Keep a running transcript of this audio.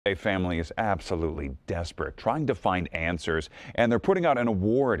A family is absolutely desperate, trying to find answers, and they're putting out a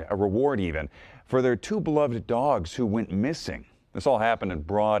reward even, for their two beloved dogs who went missing. This all happened in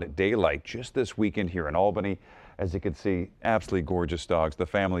broad daylight just this weekend here in Albany. As you can see, absolutely gorgeous dogs. The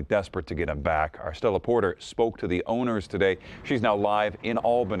family desperate to get them back. Our Stella Porter spoke to the owners today. She's now live in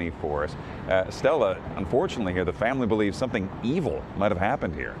Albany for us. Stella, unfortunately here, the family believes something evil might have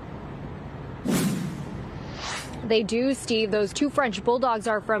happened here. They do, Steve. Those two French bulldogs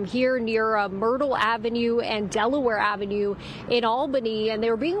are from here near Myrtle Avenue and Delaware Avenue in Albany, and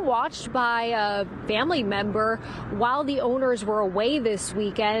they were being watched by a family member while the owners were away this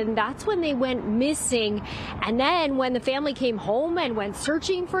weekend. That's when they went missing. And then when the family came home and went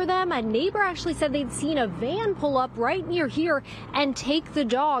searching for them, a neighbor actually said they'd seen a van pull up right near here and take the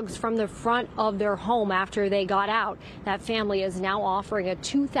dogs from the front of their home after they got out. That family is now offering a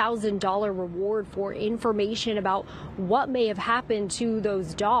 $2,000 reward for information about what may have happened to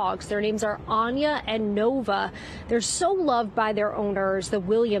those dogs. Their names are Anya and Nova. They're so loved by their owners, the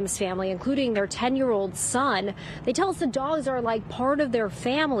Williams family, including their 10-year-old son. They tell us the dogs are like part of their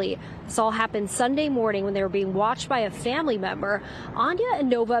family. This all happened Sunday morning when they were being watched by a family member. Anya and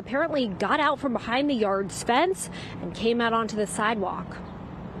Nova apparently got out from behind the yard's fence and came out onto the sidewalk.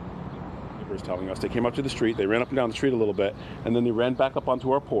 Telling us they came up to the street, they ran up and down the street a little bit, and then they ran back up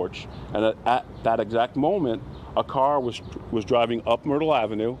onto our porch. And at that exact moment, a car was driving up Myrtle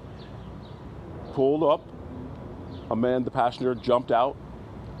Avenue, pulled up. A man, the passenger, jumped out,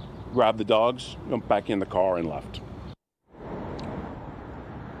 grabbed the dogs, jumped back in the car, and left.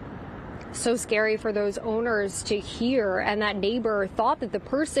 So scary for those owners to hear, and that neighbor thought that the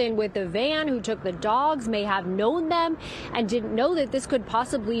person with the van who took the dogs may have known them and didn't know that this could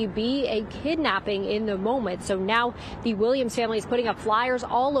possibly be a kidnapping in the moment. So now the Williams family is putting up flyers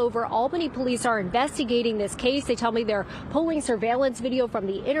all over. Albany police are investigating this case. They tell me they're pulling surveillance video from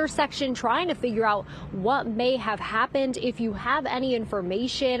the intersection, trying to figure out what may have happened. If you have any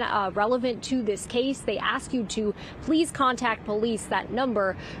information relevant to this case, they ask you to please contact police. That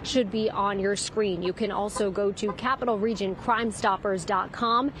number should be on your screen. You can also go to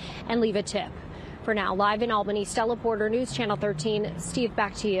CapitalRegionCrimeStoppers.com and leave a tip. For now, live in Albany, Stella Porter, News Channel 13. Steve,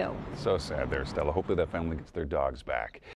 back to you. So sad there, Stella. Hopefully that family gets their dogs back.